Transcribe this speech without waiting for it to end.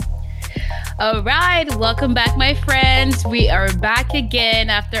All right, welcome back, my friends. We are back again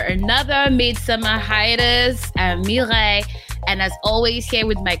after another midsummer hiatus. I'm Mireille, and as always, here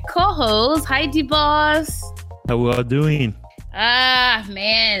with my co-host. Hi, D-Boss. How we all doing?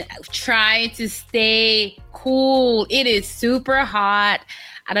 Man, trying to stay cool. It is super hot.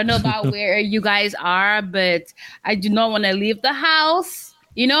 I don't know about where you guys are, but I do not want to leave the house.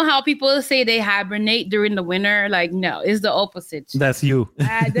 You know how people say they hibernate during the winter? Like, no, it's the opposite. That's you.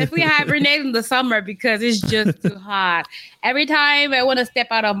 I definitely hibernate in the summer because it's just too hot. Every time I want to step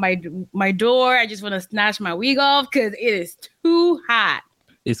out of my door, I just want to snatch my wig off because it is too hot.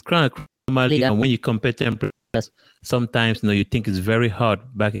 It's kind of normally, and when you compare temperatures, sometimes you think it's very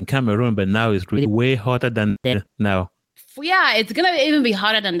hot back in Cameroon, but now it's really way hotter than now. Yeah, it's gonna even be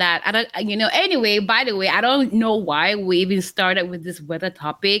hotter than that. Anyway, by the way, I don't know why we even started with this weather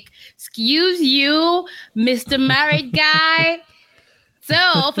topic. Excuse you, Mr. Married Guy.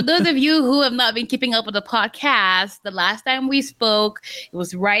 So, for those of you who have not been keeping up with the podcast, the last time we spoke, it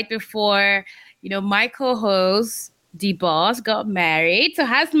was right before, my co-host, D-Boss, got married. So,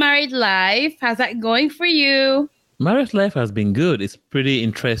 how's married life? How's that going for you? Marriage life has been good. It's pretty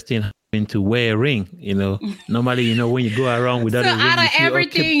interesting to wear a ring. Normally, when you go around without a ring. Out of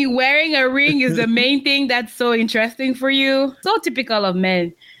everything, wearing a ring is the main thing that's so interesting for you. So typical of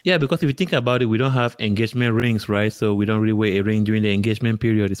men. Yeah, because if you think about it, we don't have engagement rings, right? So we don't really wear a ring during the engagement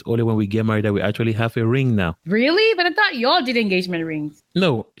period. It's only when we get married that we actually have a ring now. Really? But I thought y'all did engagement rings.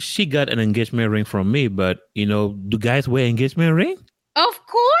 No, she got an engagement ring from me, but do guys wear engagement ring? Of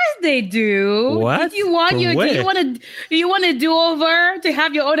course they do. What? Do you want to do over to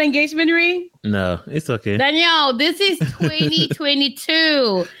have your own engagement ring? No, it's okay. Danielle, this is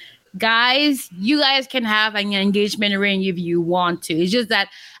 2022. Guys, you guys can have an engagement ring if you want to. It's just that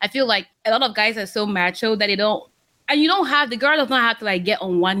I feel like a lot of guys are so macho that the girl does not have to get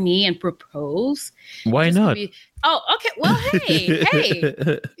on one knee and propose. Why not? Okay. Well,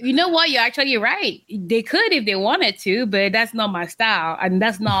 hey, you know what? You're actually right. They could if they wanted to, but that's not my style. And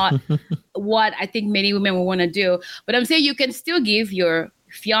that's not what I think many women will want to do. But I'm saying you can still give your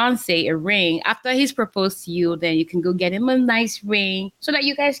fiance a ring after he's proposed to you. Then you can go get him a nice ring so that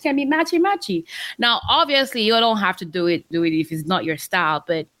you guys can be matchy. Now, obviously, you don't have to do it if it's not your style,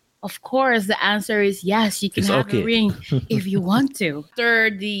 but of course, the answer is yes, you can have a ring if you want to. After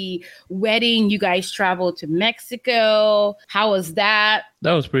the wedding, you guys traveled to Mexico. How was that?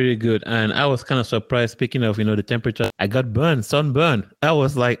 That was pretty good. And I was kind of surprised, speaking of, the temperature. I got sunburned. I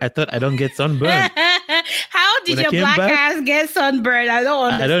was like, I thought I don't get sunburned. How did your black ass get sunburned? I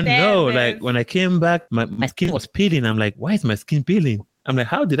don't understand. I don't know. This. Like, when I came back, my skin was peeling. I'm like, why is my skin peeling? I'm like,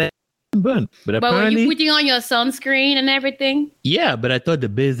 how did I burn? But apparently, were you putting on your sunscreen and everything? Yeah, but I thought the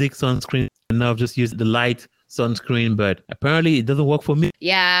basic sunscreen enough, just use the light sunscreen, but apparently it doesn't work for me.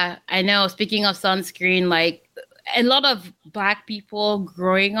 Yeah, I know. Speaking of sunscreen, like a lot of black people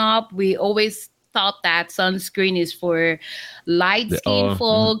growing up, we always thought that sunscreen is for light-skinned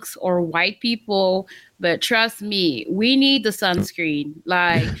folks or white people. But trust me, we need the sunscreen.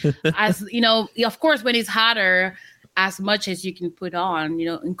 Like, of course, when it's hotter, as much as you can put on,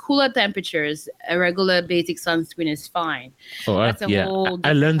 in cooler temperatures, a regular basic sunscreen is fine. That's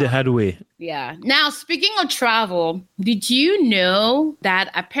I learned the hard way. Yeah. Now, speaking of travel, did you know that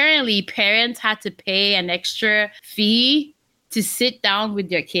apparently parents had to pay an extra fee to sit down with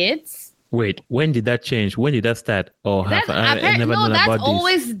their kids? Wait, when did that change? When did that start? I never known about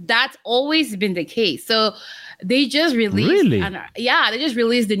this. That's always been the case. So they just released. Really? They just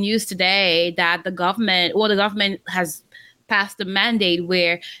released the news today that the government has passed a mandate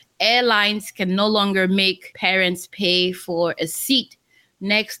where airlines can no longer make parents pay for a seat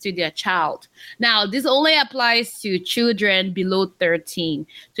next to their child. Now, this only applies to children below 13.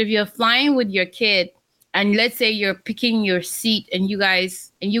 So if you're flying with your kid, and let's say you're picking your seat and you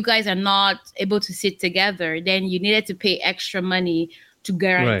guys are not able to sit together, then you needed to pay extra money to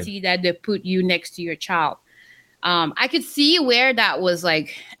guarantee that they put you next to your child. I could see where that was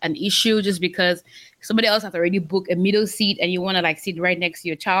like an issue just because somebody else has already booked a middle seat and you want to sit right next to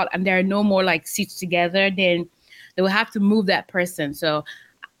your child and there are no more seats together, then they will have to move that person. So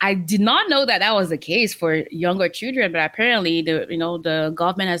I did not know that was the case for younger children, but apparently the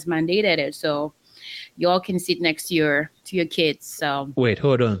government has mandated it. So y'all can sit next to your kids. So wait,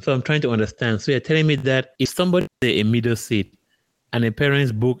 hold on. So I'm trying to understand. So you're telling me that if somebody is a middle seat and the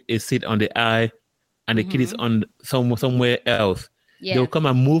parents book a seat on the aisle and the kid is on somewhere else, they'll come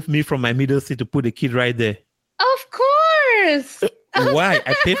and move me from my middle seat to put the kid right there. Of course. Why?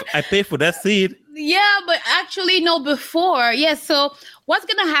 I pay for that seat. Yeah, but actually no, before. Yeah, so what's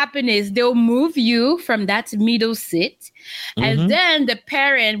going to happen is they'll move you from that middle seat, and then the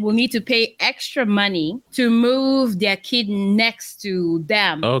parent will need to pay extra money to move their kid next to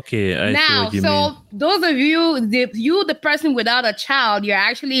them. Okay, I see what you mean. Those of you, the person without a child, you're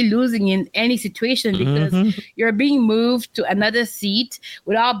actually losing in any situation because you're being moved to another seat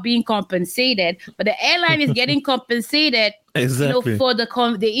without being compensated. But the airline is getting compensated. Exactly. For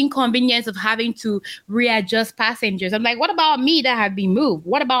the inconvenience of having to readjust passengers. I'm like, what about me that have been moved?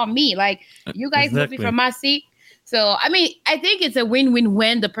 What about me? Like, you guys moved me from my seat. So, I mean, I think it's a win-win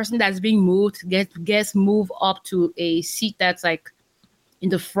when the person that's being moved gets moved up to a seat that's like in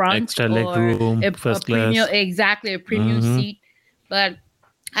the front, extra leg room, first class. Premium, exactly, a premium seat. But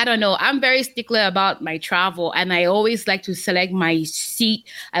I don't know. I'm very stickler about my travel, and I always like to select my seat.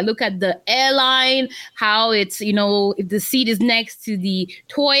 I look at the airline, how it's, if the seat is next to the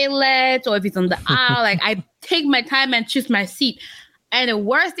toilet or if it's on the aisle. Like, I take my time and choose my seat. And the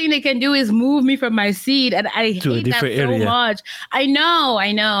worst thing they can do is move me from my seat, and I hate that so much. I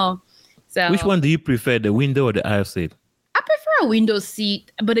know. So, which one do you prefer, the window or the aisle seat? I prefer a window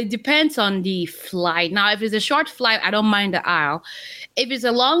seat, but it depends on the flight. Now, if it's a short flight, I don't mind the aisle. If it's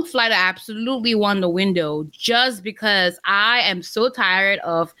a long flight, I absolutely want the window, just because I am so tired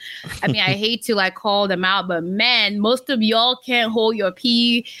of, I hate to like call them out, but man, most of y'all can't hold your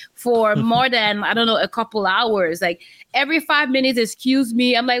pee for more than, I don't know, a couple hours. Like every 5 minutes, excuse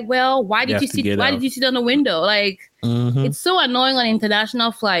me. I'm like, well, why did you sit on the window? Like, it's so annoying on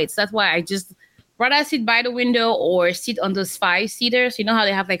international flights. That's why I just rather sit by the window or sit on those 5-seaters. You know how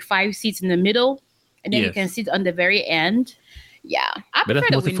they have like 5 seats in the middle, and then you can sit on the very end. Yeah, but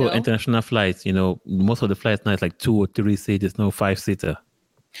that's mostly for international flights. Most of the flights now it's like 2 or 3 seats. There's no 5-seater.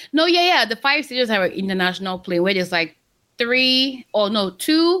 No, yeah. The 5-seaters are an international plane where there's like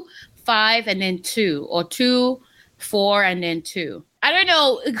 2, 5, and then 2, or 2, 4, and then 2. I don't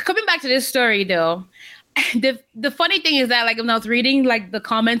know. Coming back to this story though, the funny thing is that, like, when I was reading like the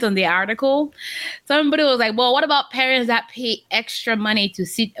comments on the article, somebody was like, well, what about parents that pay extra money to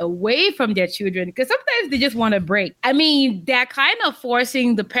sit away from their children? Because sometimes they just want a break. I mean, they're kind of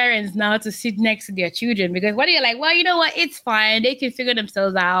forcing the parents now to sit next to their children, because what are you like, well, you know what, it's fine, they can figure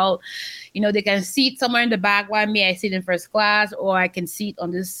themselves out. They can sit somewhere in the back while I sit in first class, or I can sit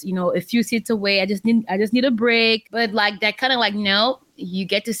on this, a few seats away. I just need a break. But like, they're kind of like, no, you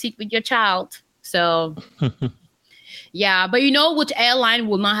get to sit with your child. So, yeah, but which airline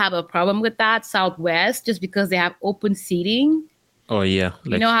will not have a problem with that? Southwest, just because they have open seating. Oh, yeah.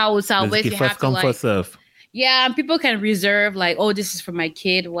 Like, how with Southwest, you have to like... serve. Yeah, and people can reserve like, oh, this is for my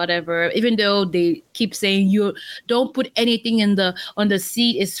kid, whatever. Even though they keep saying you don't put anything on the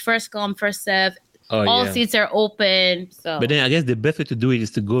seat. It's first come, first serve. All seats are open. So, but then I guess the best way to do it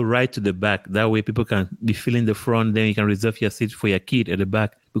is to go right to the back. That way people can be filling the front. Then you can reserve your seat for your kid at the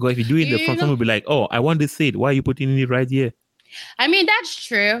back. Because if you do it in the front, someone will be like, oh, I want this seat. Why are you putting it right here? I mean, that's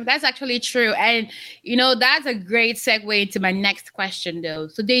true. That's actually true. And, that's a great segue into my next question, though.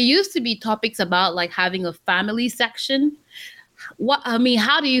 So there used to be topics about like having a family section.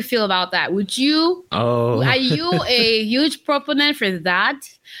 How do you feel about that? Are you a huge proponent for that?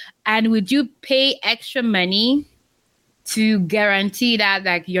 And would you pay extra money to guarantee that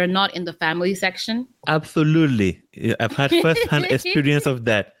like you're not in the family section? Absolutely. I've had first-hand experience of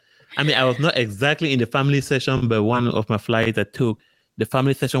that. I mean, I was not exactly in the family section, but one of my flights I took, the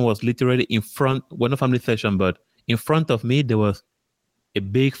family section was literally in front. Well, not family section, but in front of me, there was a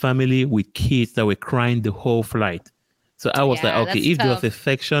big family with kids that were crying the whole flight. So I was like, okay, if there was a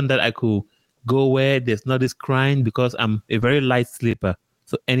section that I could go where there's not this crying, because I'm a very light sleeper.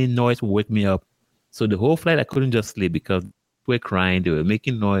 So any noise will wake me up. So the whole flight, I couldn't just sleep because they were crying, they were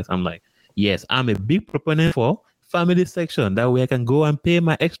making noise. I'm like, yes, I'm a big proponent for family section. That way I can go and pay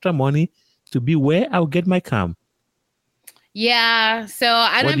my extra money to be where I'll get my calm. Yeah. So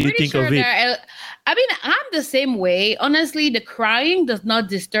I'm pretty sure I'm the same way. Honestly, the crying does not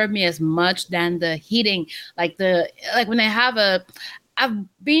disturb me as much than the hitting. Like when I've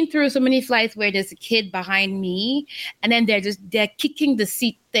been through so many flights where there's a kid behind me, and then they're kicking the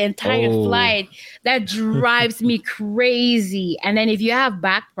seat the entire flight. That drives me crazy. And then if you have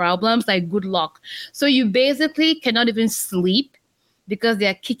back problems, like, good luck. So you basically cannot even sleep because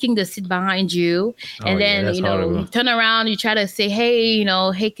they're kicking the seat behind you. And then, you turn around, you try to say, hey,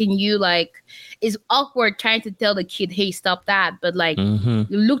 hey, can you it's awkward trying to tell the kid, hey, stop that. But you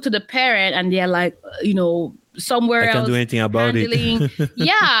look to the parent and they're like, somewhere else. I can't do anything about it.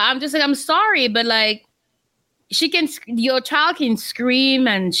 Yeah, I'm just like, I'm sorry, but your child can scream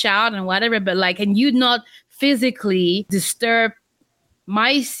and shout and whatever, but can you not physically disturb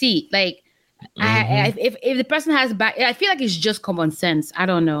my seat? If the person has back, I feel like it's just common sense. I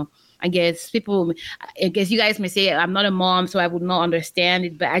don't know. I guess you guys may say I'm not a mom, so I would not understand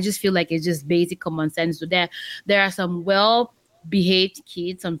it, but I just feel like it's just basic common sense. So there are some well-behaved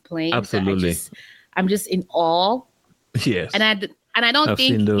kids on planes. Absolutely. I'm just in awe. Yes. And I don't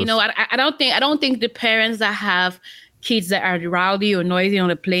think, I don't think the parents that have kids that are rowdy or noisy on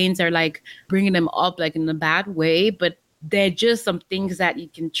the planes are like bringing them up like in a bad way, but they're just some things that you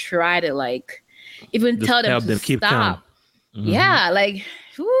can try to like even just tell them to keep stop. Mm-hmm. Yeah, like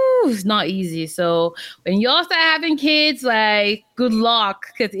it's not easy. So when y'all start having kids, like good luck,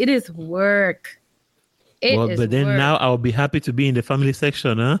 because it is work. But then now I'll be happy to be in the family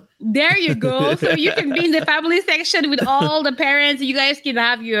section, huh? There you go. So you can be in the family section with all the parents. You guys can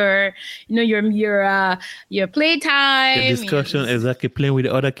have your playtime. The discussion, exactly, playing with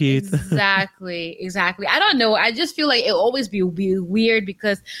the other kids. Exactly. I don't know. I just feel like it'll always be weird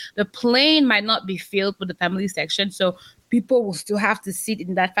because the plane might not be filled with the family section. So people will still have to sit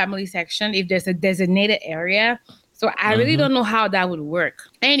in that family section if there's a designated area. So I really don't know how that would work.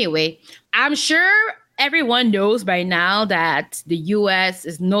 Anyway, I'm sure everyone knows by now that the U.S.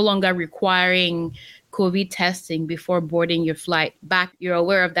 is no longer requiring COVID testing before boarding your flight back. You're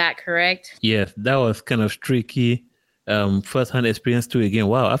aware of that, correct? Yes, that was kind of tricky. First-hand experience too. Again,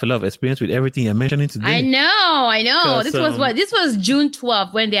 wow, I have a lot of experience with everything you're mentioning today. I know. This was June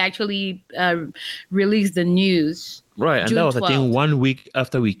 12th when they actually released the news. Right, and June that was 12th. I think 1 week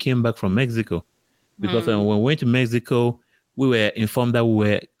after we came back from Mexico, because when we went to Mexico, we were informed that we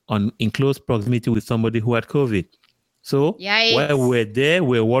were in close proximity with somebody who had COVID. So while we were there,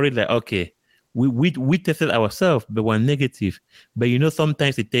 we were worried like, okay, we tested ourselves, but we're negative. But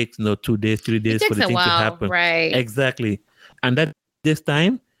sometimes it takes 2 days, 3 days for the thing to happen. Right. Exactly. And this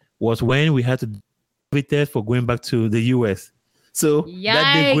time was when we had to do COVID test for going back to the US. So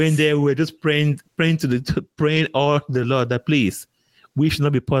that day going there, we were just praying all the Lord that please, we should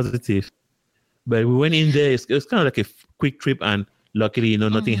not be positive. But we went in there. It was kind of like a quick trip, and luckily,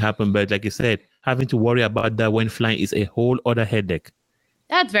 nothing happened. But like you said, having to worry about that when flying is a whole other headache.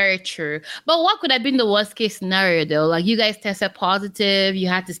 That's very true. But what could have been the worst case scenario, though? Like you guys tested positive. You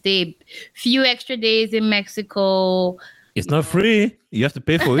had to stay a few extra days in Mexico. It's not free. You have to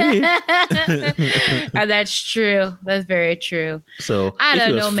pay for it. And that's true. That's very true. So if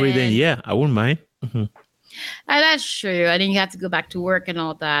it was free, then yeah, I wouldn't mind. Mm-hmm. That's true. I think you have to go back to work and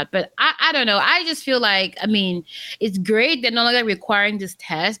all that. But I don't know. I just feel like, it's great they're no longer requiring this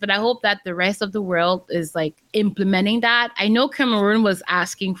test, but I hope that the rest of the world is like implementing that. I know Cameroon was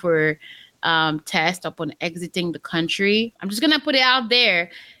asking for test upon exiting the country. I'm just going to put it out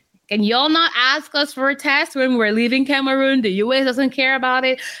there. Can y'all not ask us for a test when we're leaving Cameroon? The US doesn't care about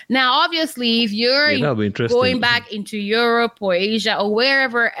it. Now, obviously, if you're going back into Europe or Asia or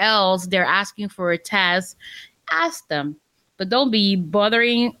wherever else they're asking for a test, ask them. But don't be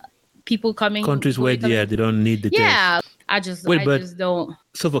bothering people coming. Countries where they don't need the test. Yeah, I just don't.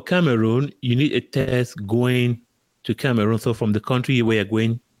 So for Cameroon, you need a test going to Cameroon. So from the country where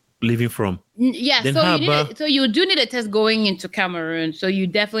you're leaving from. Yeah, so you do need a test going into Cameroon. So you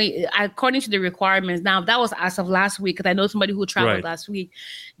definitely, according to the requirements, now that was as of last week, because I know somebody who traveled last week,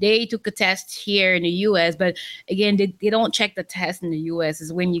 they took a test here in the US, but again, they don't check the test in the US.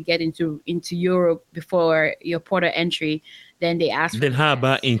 Is when you get into Europe before your port of entry, then they ask. Then how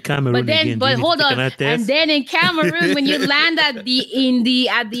about in Cameroon? But hold on, and then in Cameroon, when you land at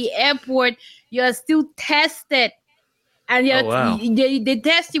the airport, you're still tested. And they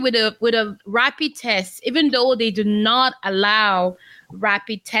test you with a rapid test, even though they do not allow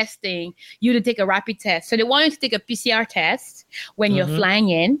rapid testing, you to take a rapid test. So they want you to take a PCR test when you're flying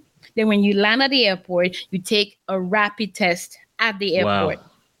in. Then when you land at the airport, you take a rapid test at the airport. Wow.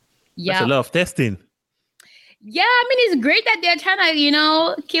 Yeah. That's a lot of testing. Yeah, it's great that they're trying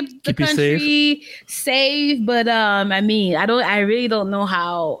to, keep the country safe. But I really don't know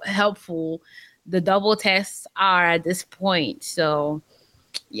how helpful the double tests are at this point. So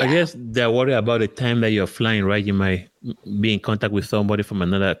yeah. I guess they're worried about the time that you're flying, right? You might be in contact with somebody from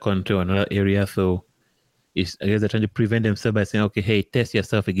another country or another area. So I guess they're trying to prevent themselves by saying, okay, hey, test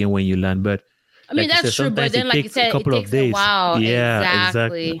yourself again when you land. But that's true. But then, like you said, it takes a while. Yeah,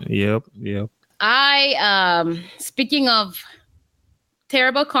 exactly. Yep. Speaking of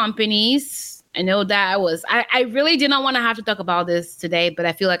terrible companies, I know that I really did not want to have to talk about this today, but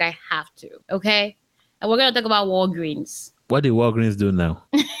I feel like I have to. Okay. And we're going to talk about Walgreens. What did Walgreens do now?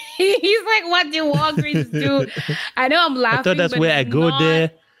 He's like, what did Walgreens do? I know I'm laughing. I thought that's where I go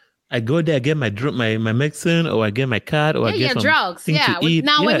there. I go there, I get my medicine, or I get my card, or I get some drugs. To eat.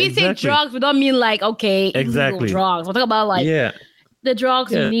 Now, when we say drugs, we don't mean like, okay, exactly drugs. We're talking about like the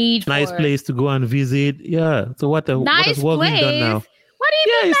drugs you need. Nice place to go and visit. Yeah. So what has Walgreens done now? What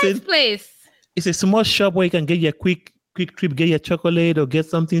do you mean nice place? It's a small shop where you can get your quick trip, get your chocolate or get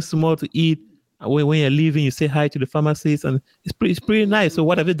something small to eat. When you're leaving, you say hi to the pharmacist, and it's pretty nice. So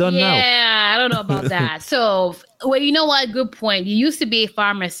what have you done now? Yeah, I don't know about that. So, well, you know what? Good point. You used to be a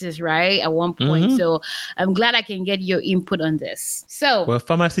pharmacist, right? At one point. Mm-hmm. So I'm glad I can get your input on this. So, well,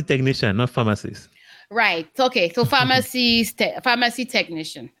 pharmacy technician, not pharmacist. Right. Okay. So pharmacy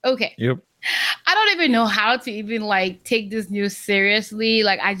technician. Okay. Yep. I don't even know how to even like take this news seriously.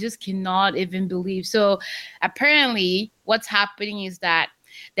 Like I just cannot even believe. So apparently what's happening is that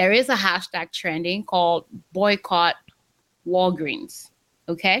there is a hashtag trending called boycott Walgreens.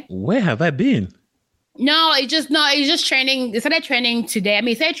 Okay. Where have I been? No, it's just trending. It started trending today. I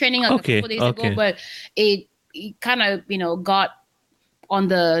mean, it started trending like a couple days ago, but it kind of, got on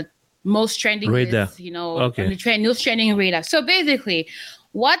the most trending radar. List, on the news trending radar. So basically,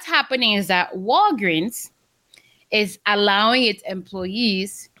 what's happening is that Walgreens is allowing its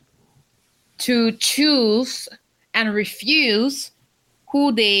employees to choose and refuse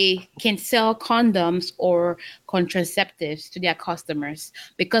who they can sell condoms or contraceptives to their customers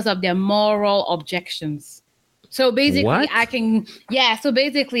because of their moral objections. So basically, I can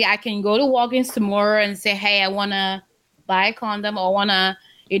go to Walgreens tomorrow and say, hey, I want to buy a condom or want to,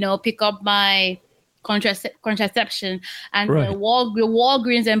 pick up my contraception. And the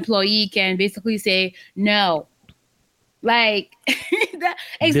Walgreens employee can basically say no. Like,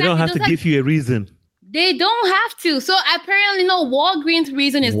 exactly. They don't have to give you a reason. They don't have to. So apparently, Walgreens'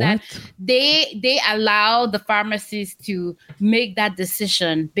 reason is that they allow the pharmacists to make that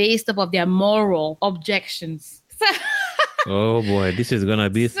decision based off of their moral objections. Oh boy, this is gonna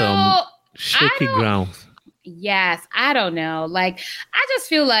be some shaky ground. Yes, I don't know. Like, I just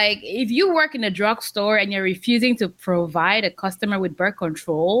feel like if you work in a drugstore and you're refusing to provide a customer with birth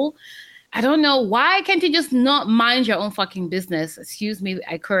control, I don't know. Why can't you just not mind your own fucking business? Excuse me,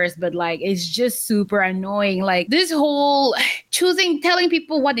 I curse, but like, it's just super annoying. Like this whole telling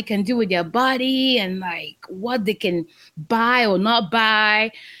people what they can do with their body and like what they can buy or not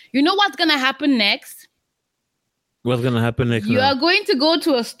buy. You know what's going to happen next? What's going to happen next? You are going to go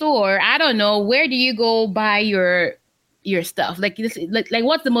to a store. I don't know. Where do you go buy your stuff? Like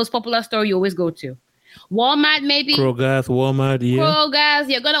what's the most popular store you always go to? Walmart, maybe? Kroger's, Walmart, yeah. Kroger's,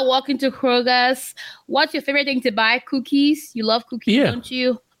 you're going to walk into Kroger's. What's your favorite thing to buy? Cookies? You love cookies, don't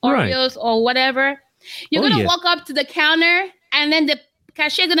you? Oreos or whatever. You're going to walk up to the counter and then the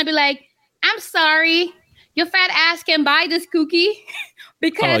cashier's going to be like, I'm sorry, your fat ass can buy this cookie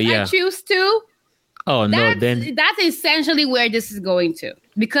because I choose to. Oh, no, then... That's essentially where this is going to.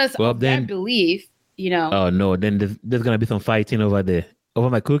 Because of their belief, Oh, no, then there's going to be some fighting over there. Over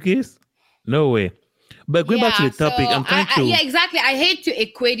my cookies? No way. But going back to the topic, I'm trying to... Yeah, exactly. I hate to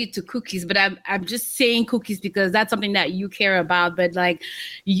equate it to cookies, but I'm just saying cookies because that's something that you care about. But like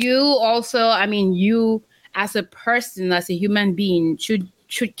you also, you as a person, as a human being, should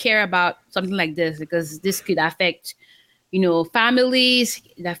care about something like this because this could affect, families.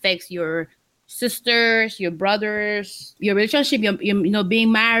 It affects your sisters, your brothers, your relationship,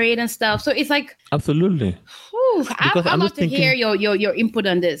 being married and stuff. So it's like... Absolutely. I'd love to hear your input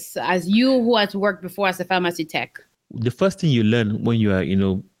on this as you who has worked before as a pharmacy tech. The first thing you learn when you are,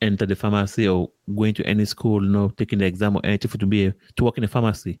 enter the pharmacy or going to any school, taking the exam or anything to work in a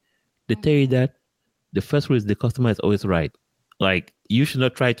pharmacy, they tell you that the first rule is the customer is always right. Like you should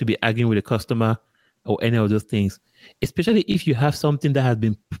not try to be arguing with the customer or any of those things, especially if you have something that has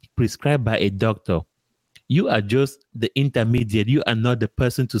been prescribed by a doctor. You are just the intermediate. You are not the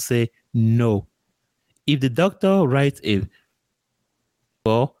person to say no. If the doctor writes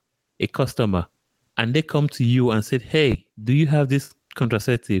for a customer and they come to you and said, hey, do you have this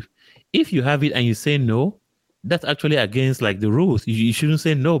contraceptive? If you have it and you say no, that's actually against like the rules. You shouldn't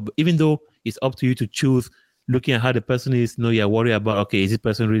say no, even though it's up to you to choose looking at how the person is. You're worried about, okay, is this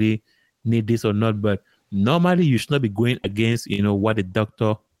person really need this or not? But normally you should not be going against, what the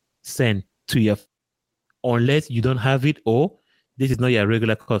doctor sent to you unless you don't have it or this is not your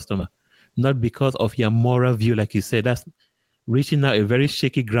regular customer. Not because of your moral view, like you said. That's reaching now a very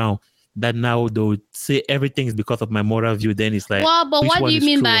shaky ground that now they'll say everything is because of my moral view. Then it's like, well, but what do you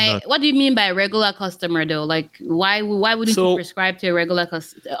mean by regular customer though? Like why wouldn't you prescribe to a regular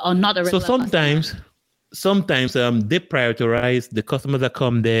customer or not a regular customer? Sometimes they prioritize the customers that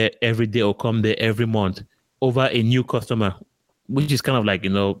come there every day or come there every month over a new customer, which is kind of like,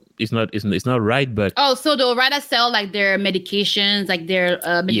 it's not right, but... Oh, so they'll rather sell like their medications, like their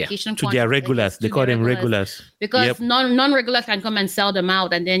medication... to their regulars. They call them regulars. Because non-regulars can come and sell them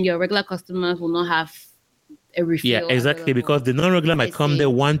out and then your regular customers will not have a refill. Yeah, exactly. Available. Because the non-regular might come there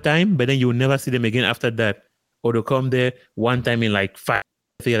one time, but then you'll never see them again after that. Or they'll come there one time in like 5.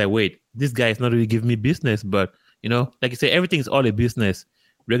 So you're like, wait, this guy is not really giving me business. But, like you say, everything is all a business.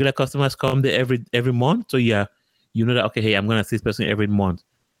 Regular customers come there every month. So yeah, you know that, okay, hey, I'm going to see this person every month.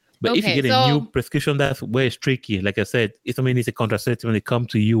 But if you get a new prescription, that's where it's tricky. Like I said, if somebody needs a contraceptive and they come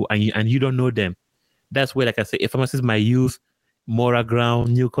to you and you don't know them, that's where, like I said, a pharmacist might use moral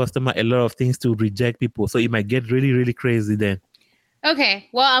ground, new customer, a lot of things to reject people. So it might get really, really crazy then. Okay.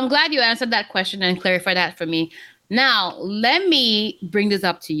 Well, I'm glad you answered that question and clarified that for me. Now, let me bring this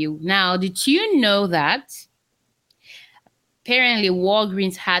up to you. Now, did you know that apparently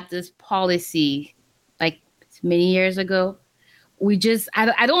Walgreens had this policy like many years ago?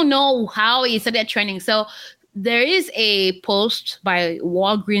 I don't know how it started trending. So there is a post by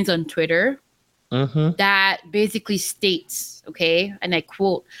Walgreens on Twitter that basically states, okay, and I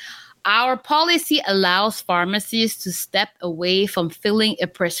quote, "Our policy allows pharmacies to step away from filling a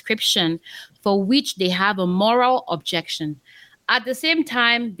prescription for which they have a moral objection. At the same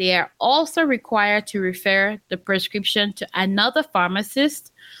time, they are also required to refer the prescription to another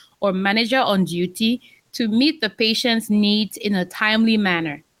pharmacist or manager on duty to meet the patient's needs in a timely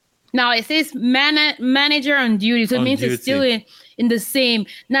manner." Now it says manager on duty, so it means duty. It's still in the same.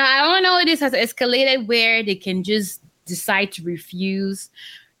 Now I don't know if this has escalated where they can just decide to refuse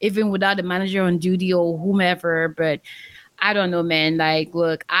even without the manager on duty or whomever, but I don't know, man. Like,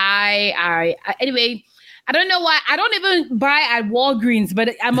 look, anyway, I don't know why. I don't even buy at Walgreens,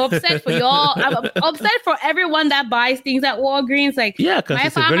 but I'm upset for y'all. I'm upset for everyone that buys things at Walgreens. Like, yeah, because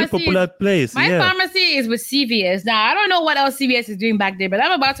it's a very popular place. My pharmacy is with CVS. Now, I don't know what else CVS is doing back there, but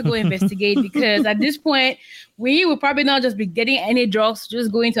I'm about to go investigate because at this point, we will probably not just be getting any drugs,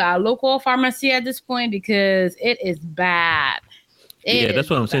 just going to our local pharmacy at this point because it is bad. That's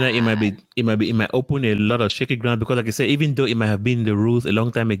what I'm saying. That it might open a lot of shaky ground because, like I said, even though it might have been the rules a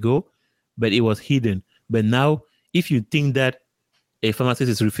long time ago, but it was hidden. But now, if you think that a pharmacist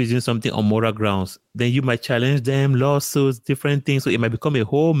is refusing something on moral grounds, then you might challenge them, lawsuits, different things. So it might become a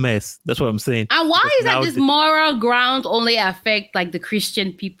whole mess. That's what I'm saying. And why is that this moral ground only affect like the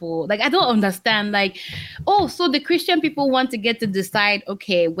Christian people? Like, I don't understand. Like, so the Christian people want to get to decide,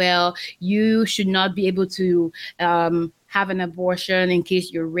 okay, well, you should not be able to have an abortion in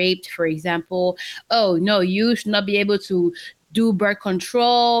case you're raped, for example. Oh, no, you should not be able to do birth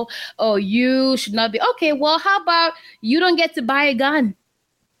control. Oh, you should not be. Okay, well, how about you don't get to buy a gun?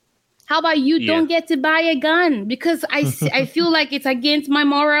 How about you don't get to buy a gun? Because I feel like it's against my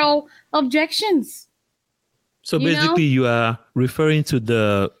moral objections. So basically, you are referring to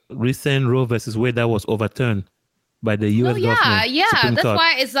the recent Roe versus Wade that was overturned by the U.S. government. Yeah. That's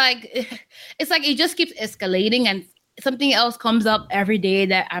why it's like it just keeps escalating and something else comes up every day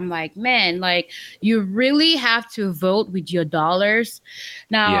that I'm like, man, like you really have to vote with your dollars.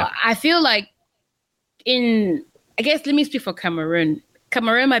 Now, I feel like I guess let me speak for Cameroon.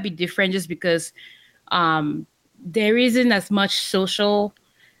 Cameroon might be different just because there isn't as much social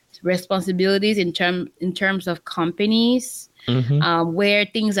responsibilities in terms of companies. Where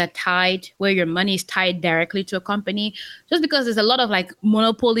things are tied, where your money is tied directly to a company, just because there's a lot of like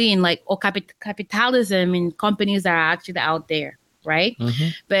monopoly and like or capitalism in companies that are actually out there, right?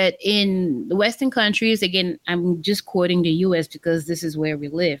 But in the Western countries, again, I'm just quoting the US because this is where we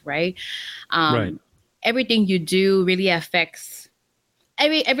live, right? Everything you do really affects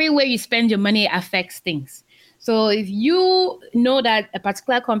everywhere you spend your money affects things. So if you know that a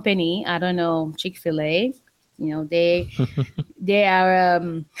particular company, I don't know, Chick-fil-A, they are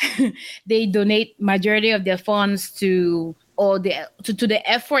they donate majority of their funds to the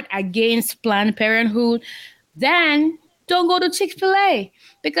effort against Planned Parenthood, then don't go to Chick-fil-A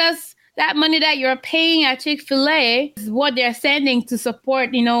because that money that you're paying at Chick-fil-A is what they're sending to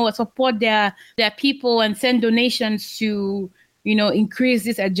support their people and send donations to increase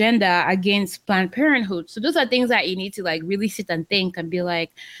this agenda against Planned Parenthood. So those are things that you need to like really sit and think and be like,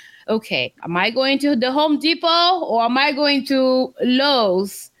 okay, am I going to the Home Depot or am I going to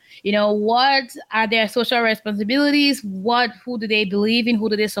Lowe's? What are their social responsibilities? Who do they believe in? Who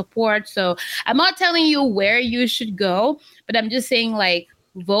do they support? So I'm not telling you where you should go, but I'm just saying like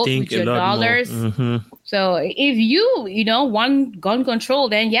vote with your dollars. So if you want gun control,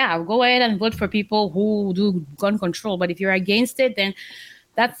 then go ahead and vote for people who do gun control. But if you're against it, then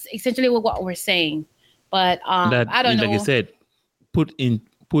that's essentially what we're saying. But I don't know. Like I said, put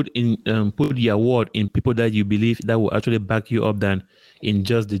your word in people that you believe that will actually back you up than in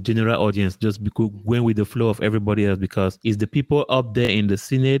just the general audience, just because going with the flow of everybody else, because it's the people up there in the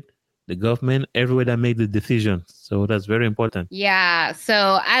Senate, the government, everywhere that make the decision. So that's very important. Yeah.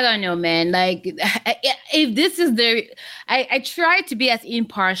 So I don't know, man. Like, if this is I try to be as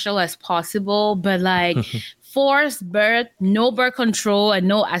impartial as possible, but like forced birth, no birth control, and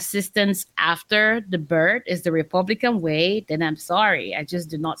no assistance after the birth is the Republican way, then I'm sorry. I just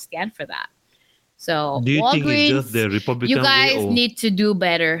do not stand for that. So do you Walgreens, think it's just the Republican you guys way, need to do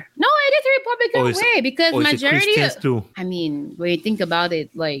better. No, it is the Republican way because majority. Too? I mean, when you think about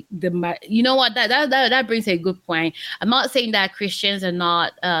it, like you know what, that brings a good point. I'm not saying that Christians are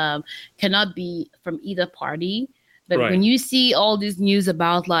not cannot be from either party, but when you see all this news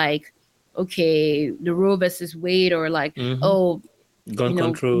about like, okay, the Roe versus Wade, or like, gun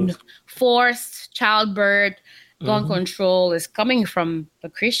control, forced childbirth, gun control is coming from the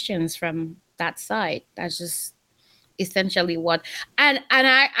Christians, from that side. That's just essentially what, and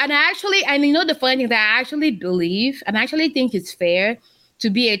you know, the funny thing that I actually believe and I actually think it's fair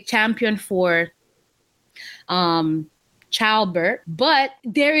to be a champion for childbirth, but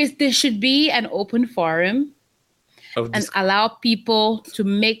there should be an open forum and allow people to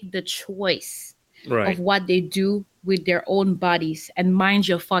make the choice of what they do with their own bodies, and mind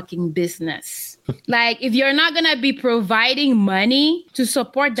your fucking business. Like, if you're not gonna be providing money to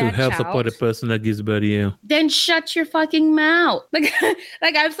support that to help support the person that gives birth, then shut your fucking mouth. Like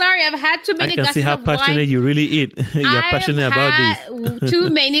I'm sorry, I've had too many glasses of wine. I can see how passionate you really eat. You're passionate about this. Too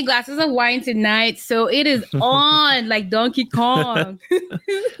many glasses of wine tonight, so it is on like Donkey Kong.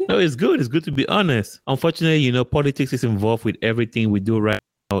 No, it's good. It's good to be honest. Unfortunately, you know, politics is involved with everything we do right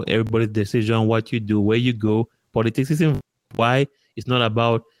now. Everybody's decision, what you do, where you go. Politics isn't why it's not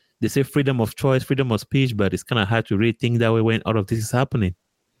about, they say freedom of choice, freedom of speech, but it's kind of hard to really think that way when all of this is happening.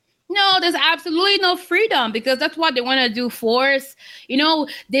 No, there's absolutely no freedom, because that's what they want to do, force. You know,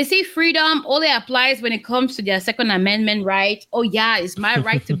 they say freedom only applies when it comes to their Second Amendment right. Oh yeah, it's my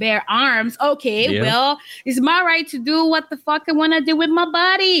right to bear arms. Okay, well, it's my right to do what the fuck I want to do with my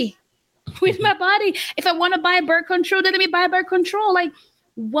body. With my body. If I want to buy birth control, then let me buy birth control. Like,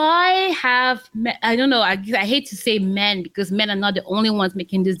 why have I don't know, I hate to say men, because men are not the only ones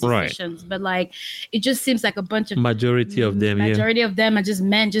making these decisions, but like, it just seems like a bunch of majority of them are just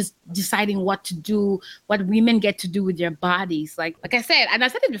men just deciding what to do, what women get to do with their bodies. Like I said, and I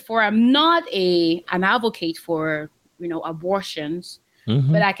said it before, I'm not an advocate for, you know, abortions,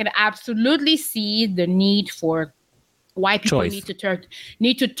 but I can absolutely see the need for why people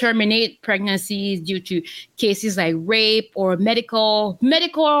need to terminate pregnancies due to cases like rape or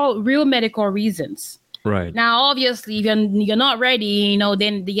real medical reasons. Right. Now, obviously, if you're not ready, you know,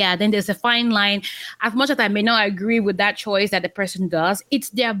 then there's a fine line. As much as I may not agree with that choice that the person does,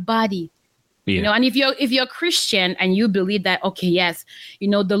 it's their body. Yeah. You know, and if you're Christian and you believe that, okay, yes, you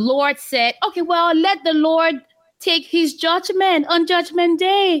know, the Lord said, okay, well, let the Lord take his judgment on Judgment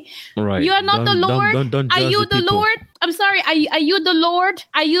Day. Right. You are not the Lord. Don't are you the Lord? I'm sorry. Are you the Lord?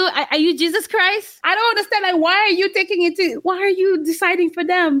 Are you Jesus Christ? I don't understand. Like, why are you deciding for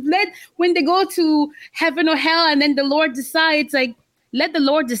them? When they go to heaven or hell, and then the Lord decides, like, let the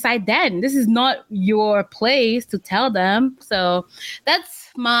Lord decide then. This is not your place to tell them. So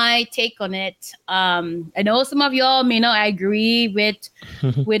that's my take on it. I know some of y'all may not agree with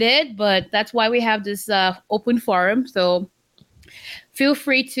it, but that's why we have this open forum. So feel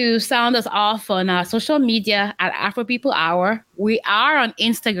free to sound us off on our social media at Afro People Hour. We are on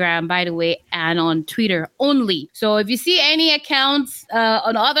Instagram, by the way, and on Twitter only. So if you see any accounts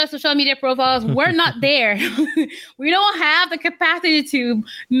on other social media profiles, we're not there. We don't have the capacity to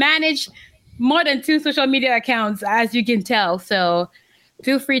manage more than 2 social media accounts, as you can tell. So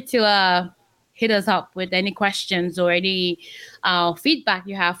feel free to hit us up with any questions or any feedback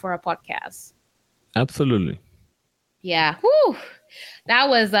you have for our podcast. Absolutely. Yeah. Whew. That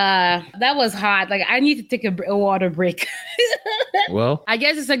was hot. Like, I need to take a water break. Well, I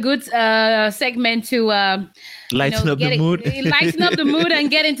guess it's a good segment to lighten up the mood. Lighten up the mood and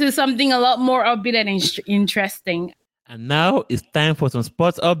get into something a lot more upbeat and interesting. And now it's time for some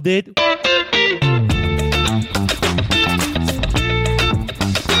sports update.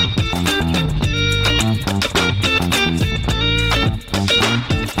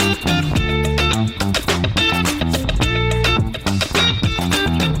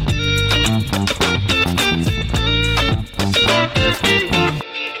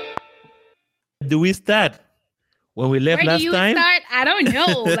 Do we start? When we left last time? I don't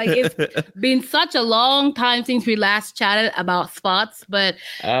know. Like, it's been such a long time since we last chatted about sports, but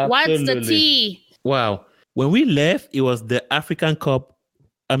What's the tea? Wow. When we left, it was the African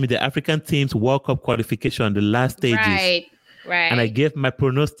team's World Cup qualification, the last stages. Right. And I gave my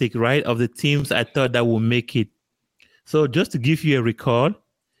prognostic, right, of the teams I thought that would make it. So just to give you a recall,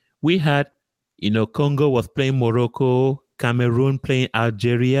 we had, Congo was playing Morocco, Cameroon playing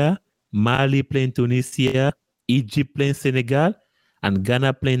Algeria, Mali playing Tunisia, Egypt playing Senegal, and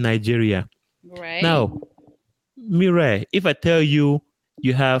Ghana playing Nigeria. Right. Now, Mireille, if I tell you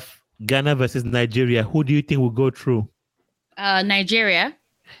you have Ghana versus Nigeria, who do you think will go through? Nigeria.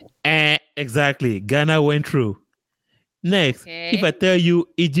 Exactly. Ghana went through. Next, if I tell you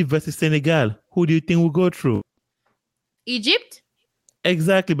Egypt versus Senegal, who do you think will go through? Egypt?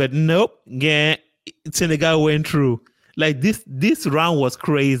 Exactly, but nope. Yeah, Senegal went through. Like this round was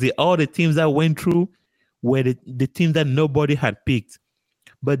crazy. All the teams that went through were the teams that nobody had picked.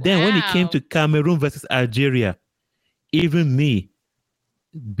 But then when it came to Cameroon versus Algeria, even me,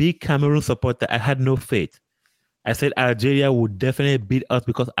 big Cameroon supporter, I had no faith. I said Algeria would definitely beat us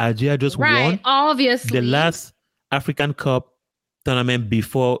because Algeria just won obviously the last African Cup tournament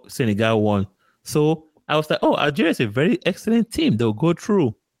before Senegal won. So I was like, oh, Algeria is a very excellent team. They'll go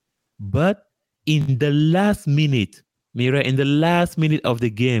through. But in the last minute, Mira, in the last minute of the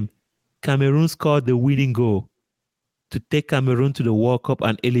game, Cameroon scored the winning goal to take Cameroon to the World Cup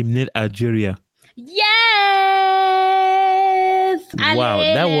and eliminate Algeria. Yes! Wow,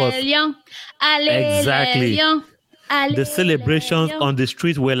 that was exactly. The celebrations on the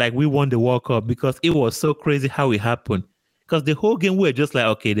streets were like we won the World Cup because it was so crazy how it happened. Because the whole game we were just like,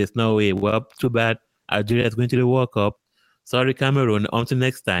 okay, there's no way. Well, too bad. Algeria is going to the World Cup. Sorry, Cameroon. Until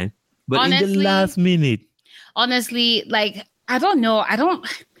next time. But honestly, in the last minute. Honestly, like, I don't know.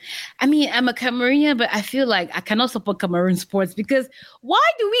 I mean, I'm a Cameroonian, but I feel like I cannot support Cameroon sports because why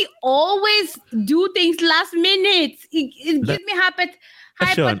do we always do things last minute? It gives me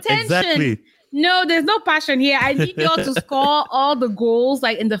hypertension. Exactly. No, there's no passion here. I need y'all to score all the goals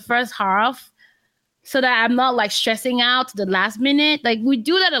like in the first half so that I'm not like stressing out the last minute. Like we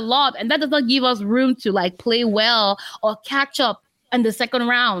do that a lot and that does not give us room to like play well or catch up in the second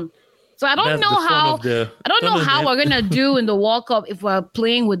round. So I don't know how we're gonna do in the World Cup if we're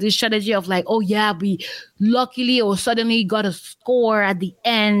playing with this strategy of like, oh yeah, we luckily or suddenly got a score at the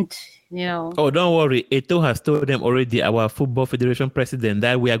end, Oh, don't worry. Eto'o has told them already, our Football Federation president,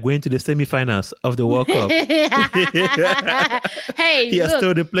 that we are going to the semi-finals of the World Cup. Hey, he has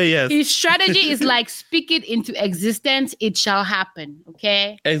told the players. His strategy is like, speak it into existence, it shall happen.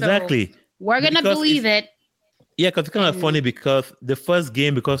 Okay? Exactly. So we're gonna believe it. Yeah, because it's kind of funny because the first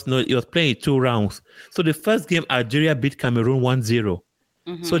game, it was playing 2 rounds. So the first game, Algeria beat Cameroon 1-0.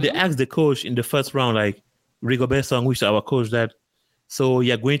 Mm-hmm. So they asked the coach in the first round, like Rigobert Song, which is our coach, that, so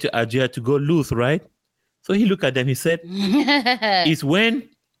you're going to Algeria to go lose, right? So he looked at them, he said, it's when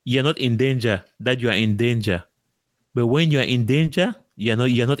you're not in danger that you are in danger. But when you are in danger, you're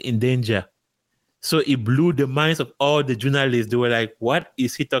not in danger. So it blew the minds of all the journalists. They were like, what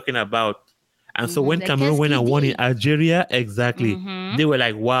is he talking about? And so when Cameroon went and won in Algeria, exactly, they were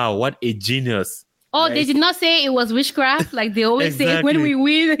like, wow, what a genius. Oh, right? They did not say it was witchcraft. Like they always say, when we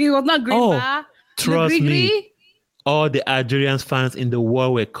win, it was not great. Oh, trust me. All the Algerian fans in the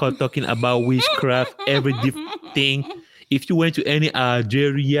world were caught talking about witchcraft, every thing. If you went to any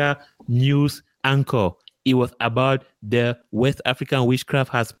Algeria news anchor, it was about the West African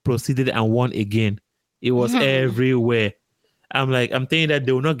witchcraft has proceeded and won again. It was everywhere. I'm telling you that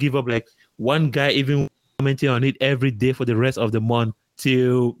they will not give up. Like one guy even commenting on it every day for the rest of the month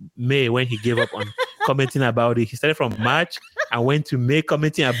till May when he gave up on commenting about it. He started from March and went to May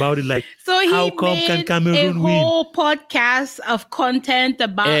commenting about it. Like, so he how come can Cameroon win? A whole podcast of content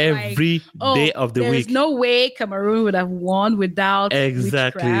about every day of the week. There's no way Cameroon would have won without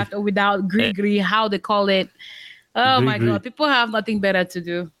witchcraft or without gris-gris, how they call it. Oh my God, people have nothing better to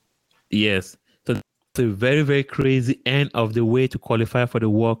do. Yes. So it's a very, very crazy end of the way to qualify for the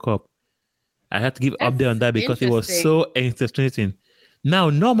World Cup. I had to give update on that because it was so interesting. Now,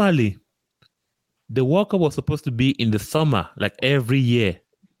 normally, the World Cup was supposed to be in the summer, like every year.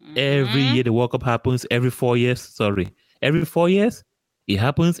 Mm-hmm. Every year, the World Cup happens every 4 years. Every 4 years, it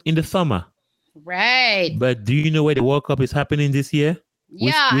happens in the summer. Right. But do you know where the World Cup is happening this year?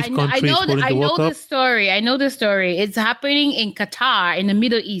 Yeah, which I know the story. I know the story. It's happening in Qatar, in the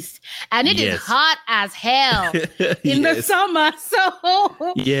Middle East. And it is hot as hell in the summer.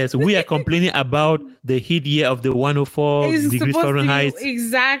 So yes, we are complaining about the heat year of the 104 degrees Fahrenheit.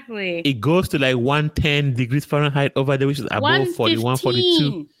 Exactly. It goes to like 110 degrees Fahrenheit over there, which is above 41,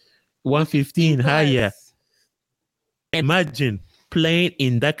 42, 115 higher. Imagine playing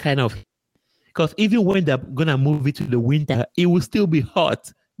in that kind of. Because even when they're going to move it to the winter, it will still be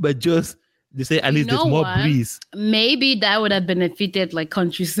hot, but just They say at least there's more breeze. Maybe that would have benefited like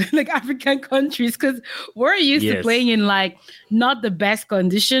countries, like African countries, because we're used to playing in like not the best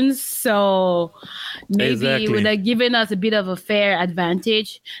conditions. So maybe it would have given us a bit of a fair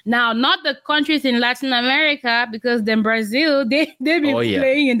advantage. Now, not the countries in Latin America, because then Brazil, they've been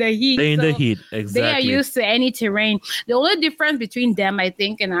playing in the heat. Playing in the heat, exactly. They are used to any terrain. The only difference between them, I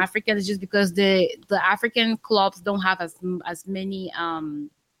think, and Africa is just because the African clubs don't have as many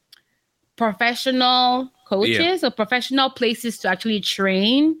professional coaches or professional places to actually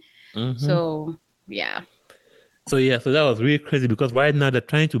train. So that was really crazy, because right now they're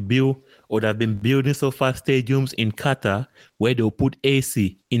trying to build, or they've been building so far, stadiums in Qatar where they'll put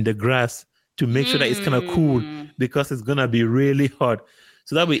AC in the grass to make sure that it's kind of cool, because it's gonna be really hot.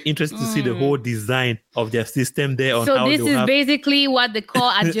 So that'll be interesting to see the whole design of their system there. So this is basically what they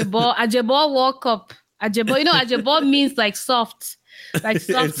call Ajebo World Cup. Ajebo, Ajebo means like soft. Like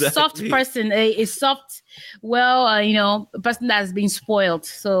soft person, a soft, a person that's been spoiled.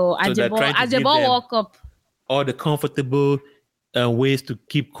 So Ajebo World Cup. All the comfortable ways to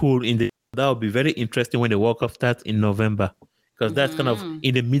keep cool that will be very interesting when the World Cup starts in November, because that's kind of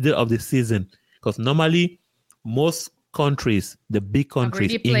in the middle of the season. Because normally most countries, the big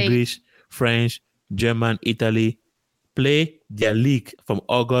countries, English, French, German, Italy, play their league from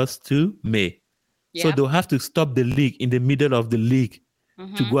August to May. Yeah. So they'll have to stop the league in the middle of the league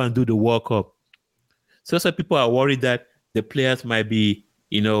to go and do the World Cup. So people are worried that the players might be,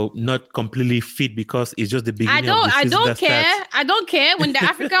 not completely fit because it's just the beginning of the season. I don't care. When the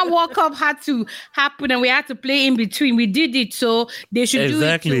African World Cup had to happen and we had to play in between, we did it. So they should do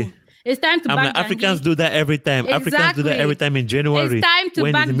it too. It's time to back Africans do that every time. Exactly. Africans do that every time in January. It's time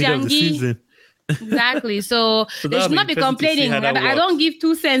to back Jangi. Exactly. So they should not be complaining. I don't give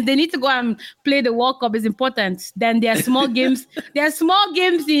 2 cents. They need to go and play the World Cup. Is important. Then there are small games. There are small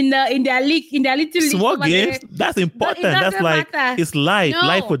games in their league, in their little league. Small games. That's important. That's like matter. It's life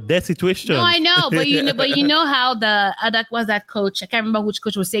or death situation. No, I know, but you know how that was that coach. I can't remember which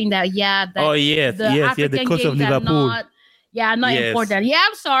coach was saying that. Yeah. The coach of Liverpool. Not important. Yeah,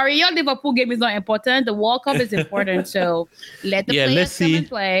 I'm sorry. Your Liverpool game is not important. The World Cup is important. So let the players come and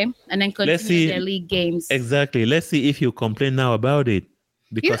play, and then continue their league games. Exactly. Let's see if you complain now about it.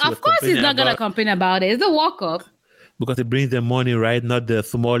 Because of course he's not going to complain about it. It's the World Cup. Because it brings them money, right? Not the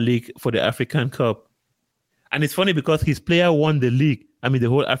small league for the African Cup. And it's funny because his player won the league. I mean, the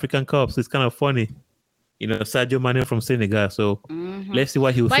whole African Cup. So it's kind of funny. Sadio Mane from Senegal. So let's see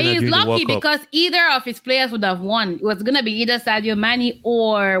what he will say during the World Cup. But he's lucky because either of his players would have won. It was going to be either Sadio Mane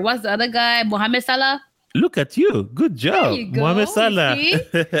or what's the other guy? Mohamed Salah. Look at you. Good job. Mohamed Salah. Yeah,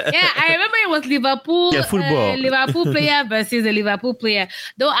 I remember it was Liverpool. Football. Liverpool player versus a Liverpool player.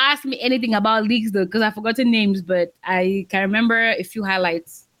 Don't ask me anything about leagues though, because I've forgotten names, but I can remember a few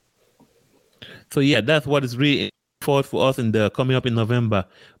highlights. So that's what is really forward for us coming up in November.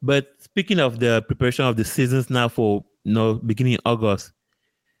 But speaking of the preparation of the seasons now for beginning in August,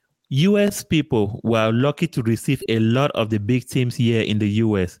 US people were lucky to receive a lot of the big teams here in the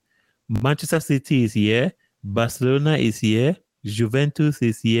US. Manchester City is here, Barcelona is here, Juventus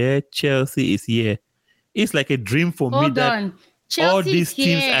is here, Chelsea is here. It's like a dream for me that all these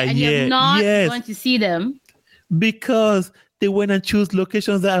teams are here. You're not going to see them because they went and choose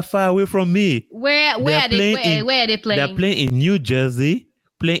locations that are far away from me. Where are they playing? They're playing in New Jersey,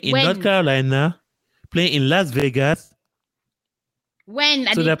 playing in North Carolina, playing in Las Vegas.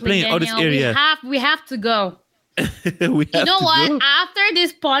 So they're playing all these areas. We have to go. You know what? Go? After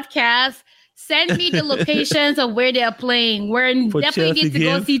this podcast, send me the locations of where they are playing. We're definitely need to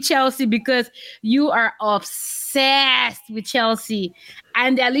go see Chelsea because you are obsessed with Chelsea.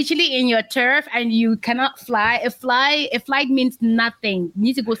 And they're literally in your turf and you cannot fly. A flight means nothing. You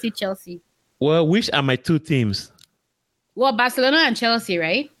need to go see Chelsea. Well, which are my 2 teams? Well, Barcelona and Chelsea,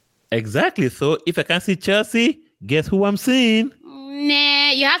 right? Exactly. So if I can't see Chelsea, guess who I'm seeing?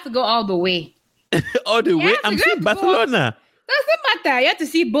 Nah, you have to go all the way. All the way? I'm seeing Barcelona. Doesn't matter. You have to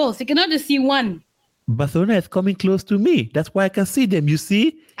see both. You cannot just see one. Barcelona is coming close to me. That's why I can see them. You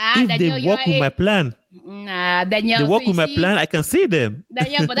see? If Daniel, they work with my plan. Daniel. They work with my plan, I can see them.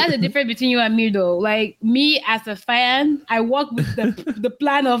 Daniel, but that's the difference between you and me though. Like me as a fan, I work with the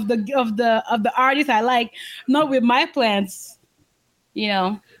plan of the artist I like, not with my plans.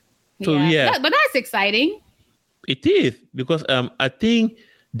 So but that's exciting. It is because I think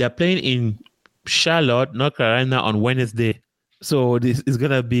they're playing in Charlotte, North Carolina on Wednesday. So this is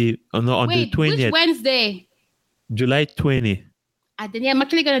gonna be on the 20th. Which Wednesday? July 20th. I'm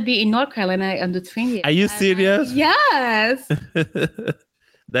actually gonna be in North Carolina on the 20th. Are you serious? Yes.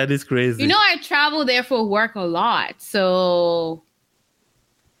 That is crazy. I travel there for work a lot. So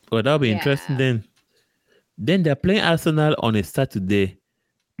Well, that'll be interesting then. Then they're playing Arsenal on a Saturday.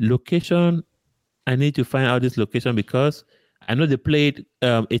 Location, I need to find out this location because I know they played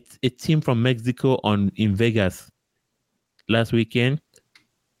a team from Mexico in Vegas last weekend.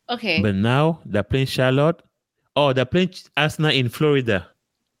 Okay. But now they're playing Charlotte. Oh, they're playing Arsenal in Florida.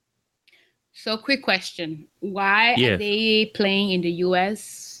 So, quick question. Why are they playing in the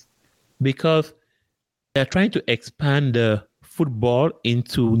US? Because they're trying to expand the football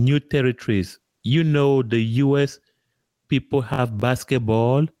into new territories. You know, the US people have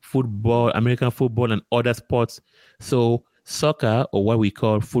basketball, football, American football, and other sports. So soccer, or what we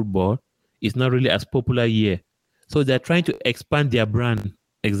call football, is not really as popular here. So they're trying to expand their brand.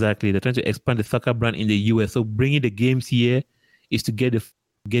 Exactly. They're trying to expand the soccer brand in the US. So bringing the games here is to get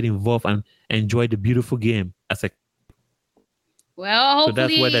involved and enjoy the beautiful game as a. Well, hopefully, so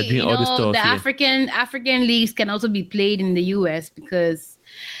that's why they're doing all this stuff. The African leagues can also be played in the US because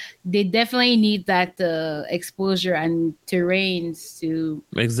they definitely need that exposure and terrains to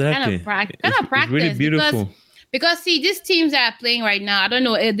kind of practice. It's really beautiful. Because see, these teams that are playing right now, I don't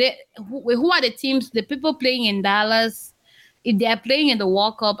know who are the teams. The people playing in Dallas, if they are playing in the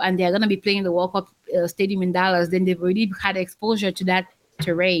World Cup and they are going to be playing in the World Cup stadium in Dallas, then they've already had exposure to that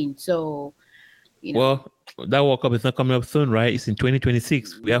terrain. So, well, that World Cup is not coming up soon, right? It's in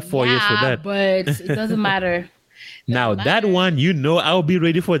 2026. We have 4 years for that. But it doesn't matter. Now, that one, I'll be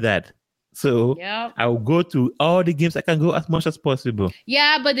ready for that. So I'll go to all the games I can go as much as possible.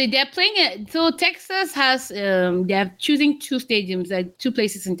 Yeah, but they're playing it. So Texas has, they're choosing two stadiums, like two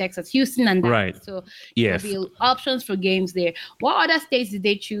places in Texas, Houston and Dallas. Right. So there'll be options for games there. What other states did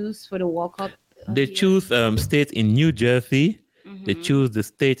they choose for the World Cup? They choose states in New Jersey. Mm-hmm. They choose the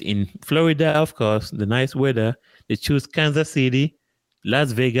state in Florida, of course, the nice weather. They choose Kansas City,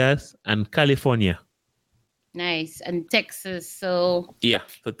 Las Vegas, and California. Nice. And Texas, so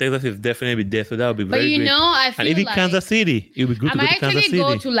Texas is definitely there, so that would be very great. I feel and even Kansas City, it would be good to go to Kansas City. I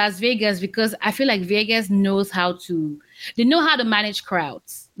might actually go to Las Vegas because I feel like Vegas knows how to manage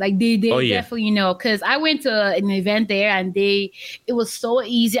crowds. Like they definitely because I went to an event there and it was so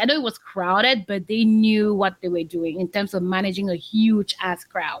easy. I know it was crowded, but they knew what they were doing in terms of managing a huge ass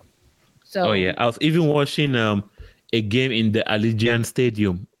crowd. So I was even watching a game in the Allegiant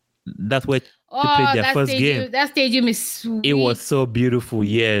Stadium. That's where they played their first game. That stadium is sweet. It was so beautiful.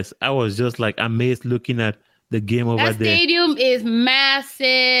 Yes, I was just like amazed looking at the game over there. That stadium is massive.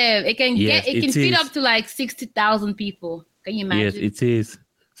 It can fit up to like 60,000 people. Can you imagine? Yes, it is.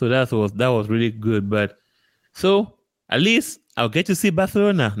 So that was really good. But so at least I'll get to see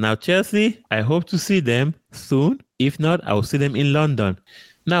Barcelona. Now Chelsea, I hope to see them soon. If not, I'll see them in London.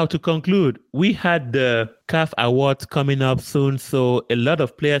 Now, to conclude, we had the CAF Awards coming up soon. So a lot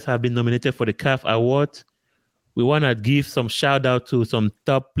of players have been nominated for the CAF Awards. We want to give some shout out to some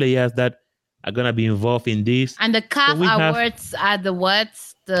top players that are going to be involved in this. And the CAF Awards are the what?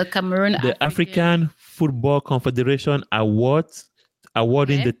 The Cameroon The African Football Confederation Awards,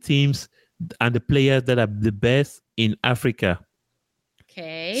 awarding the teams and the players that are the best in Africa.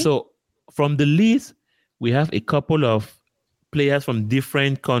 Okay. So from the list, we have a couple of players from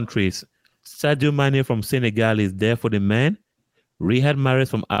different countries. Sadio Mane from Senegal is there for the men. Riyad Mahrez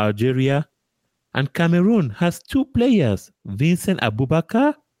from Algeria. And Cameroon has two players, Vincent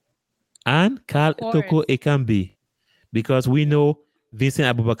Aboubakar and Karl Toko Ekambi. Because we know Vincent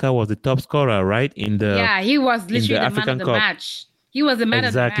Aboubakar was the top scorer, right? He was literally the man of the match. He was the man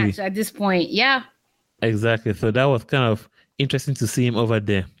of the match at this point. Yeah. Exactly. So that was kind of interesting to see him over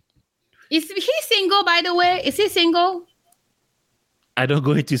there. Is he single, by the way? Is he single? I don't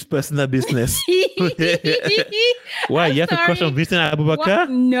go into his personal business. Why? You have a crush on Vincent Aboubakar?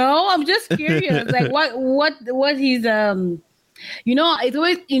 No, I'm just curious. Like what he's it's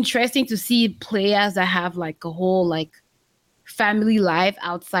always interesting to see players that have like a whole like family life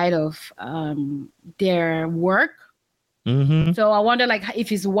outside of their work. Mm-hmm. So I wonder like if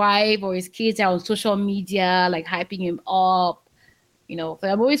his wife or his kids are on social media like hyping him up. So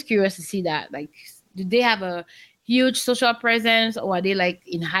I'm always curious to see that. Like, do they have a huge social presence, or are they like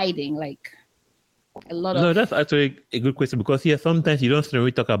in hiding? Like a lot of. No, that's actually a good question because sometimes you don't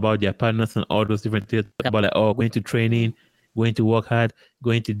really talk about their partners and all those different things. Talk about like going to training, going to work hard,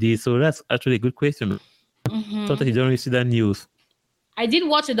 going to this. So that's actually a good question. Mm-hmm. Sometimes you don't really see that news. I did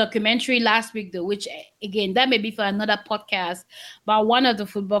watch a documentary last week though, which again that may be for another podcast, about one of the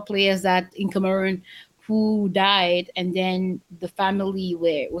football players that in Cameroon who died, and then the family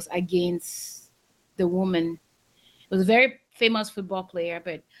was against the woman. It was a very famous football player,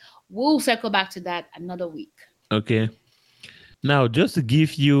 but we'll circle back to that another week. Okay. Now, just to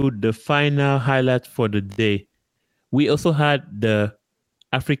give you the final highlight for the day, we also had the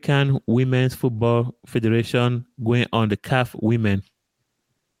African Women's Football Federation going on the CAF Women.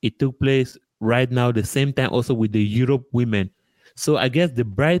 It took place right now the same time also with the Europe Women. So I guess the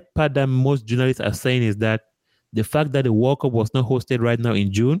bright part that most journalists are saying is that the fact that the World Cup was not hosted right now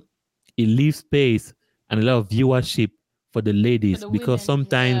in June, it leaves space and a lot of viewership for the ladies because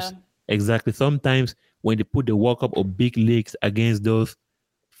sometimes, sometimes when they put the World Cup or big leagues against those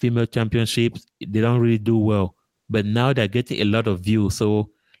female championships, they don't really do well. But now they're getting a lot of views. So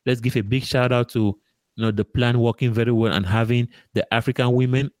let's give a big shout out to the plan working very well and having the African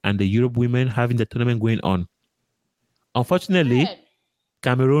women and the Europe women having the tournament going on. Unfortunately,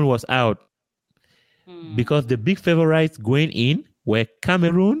 Cameroon was out because the big favorites going in were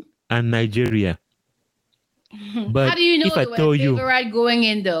Cameroon and Nigeria. But how do you know if I told you favorite going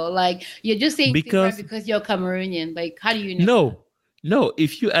in though? Like you're just saying because you're Cameroonian. Like how do you know? No.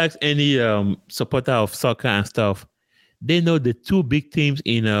 If you ask any supporter of soccer and stuff, they know the two big teams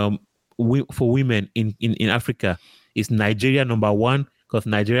in for women in Africa is Nigeria number one because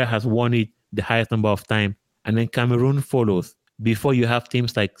Nigeria has won it the highest number of times, and then Cameroon follows. Before you have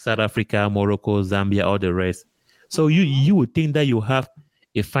teams like South Africa, Morocco, Zambia, all the rest. So you would think that you have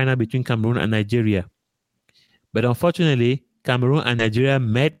a final between Cameroon and Nigeria. But unfortunately, Cameroon and Nigeria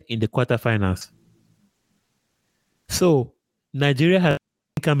met in the quarterfinals. So Nigeria has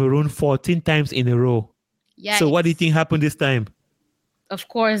Cameroon 14 times in a row. Yikes. So what do you think happened this time? Of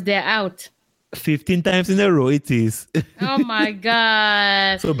course, they're out. 15 times in a row it is. Oh my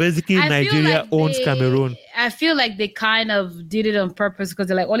God. So basically Nigeria owns Cameroon. I feel like they kind of did it on purpose because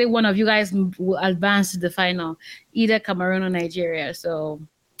they're like, only one of you guys will advance to the final, either Cameroon or Nigeria. So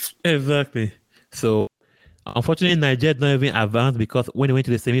exactly. So unfortunately Nigeria did not even advance because when they went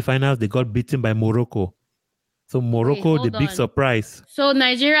to the semifinals, they got beaten by Morocco. So Morocco, the big surprise. So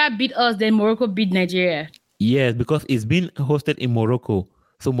Nigeria beat us, then Morocco beat Nigeria. Yes, because it's been hosted in Morocco.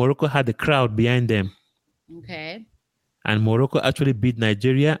 So Morocco had the crowd behind them. Okay. And Morocco actually beat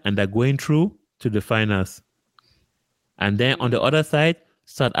Nigeria and they're going through to the finals. And then on the other side,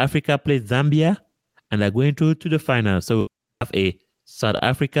 South Africa plays Zambia and they're going through to the finals. So we have a South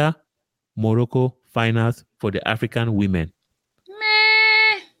Africa, Morocco finals for the African women.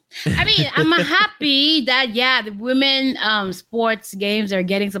 I mean, I'm happy that, the women sports games are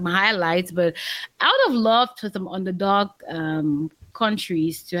getting some highlights, but I would have loved for some underdog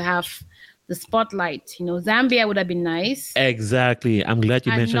countries to have the spotlight. Zambia would have been nice. Exactly. I'm glad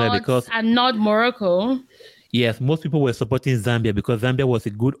you mentioned that because... And not Morocco. Yes, most people were supporting Zambia because Zambia was a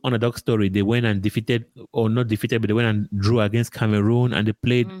good underdog story. They went and defeated, or not defeated, but they went and drew against Cameroon and they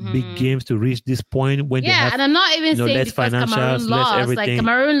played big games to reach this point when they have, and I'm not even saying because Cameroon lost. Like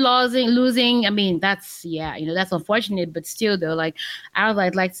Cameroon losing, I mean, that's unfortunate, but still though, like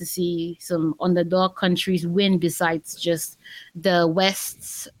I'd like to see some underdog countries win besides just the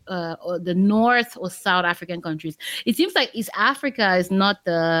West or the North or South African countries. It seems like East Africa is not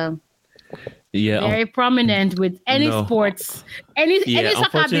the... very prominent with any sports, any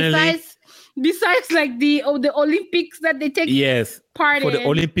soccer besides like the Olympics that they take part in. For the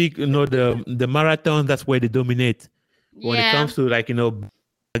Olympic, the marathon, that's where they dominate. When it comes to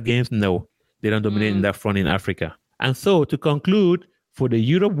games, no, they don't dominate in that front in Africa. And so to conclude, for the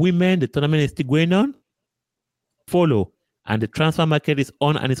Europe women, the tournament is still going on. Follow, and the transfer market is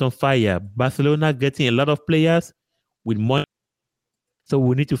on and it's on fire. Barcelona getting a lot of players with money. So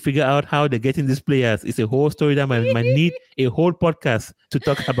we need to figure out how they're getting these players. It's a whole story that might need a whole podcast to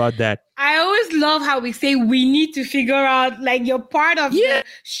talk about that. I always love how we say we need to figure out, like you're part of the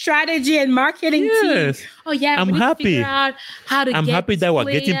strategy and marketing team. Oh yeah, I'm happy. Figure out how to I'm happy that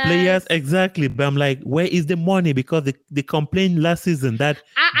we're getting players. Exactly. But I'm like, where is the money? Because they complained last season that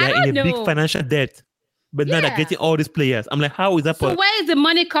they're in a big financial debt. But now they're getting all these players. I'm like, how is that possible? So where is the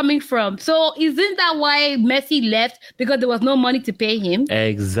money coming from? So isn't that why Messi left? Because there was no money to pay him?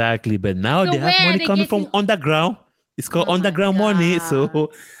 Exactly. But now they have money coming from underground. It's called underground money.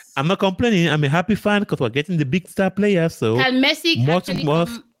 So I'm not complaining. I'm a happy fan because we're getting the big star players. So can Messi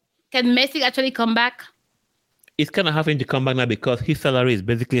actually come back? It's kind of having to come back now because his salary is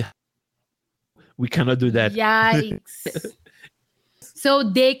basically... We cannot do that. Yikes. So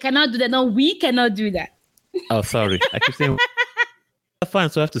they cannot do that. No, we cannot do that. Oh, sorry. I keep saying fun,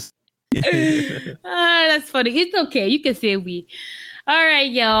 so I have to. That's funny. It's okay. You can say we. All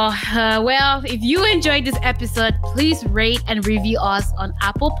right, y'all. Well, if you enjoyed this episode, please rate and review us on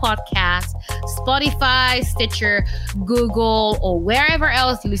Apple Podcasts, Spotify, Stitcher, Google, or wherever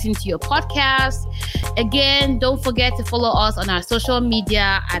else you listen to your podcast. Again, don't forget to follow us on our social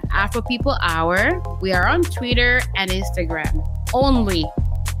media at Afro People Hour. We are on Twitter and Instagram only.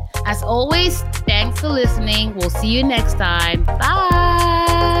 As always, thanks for listening. We'll see you next time. Bye.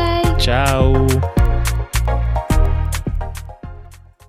 Ciao.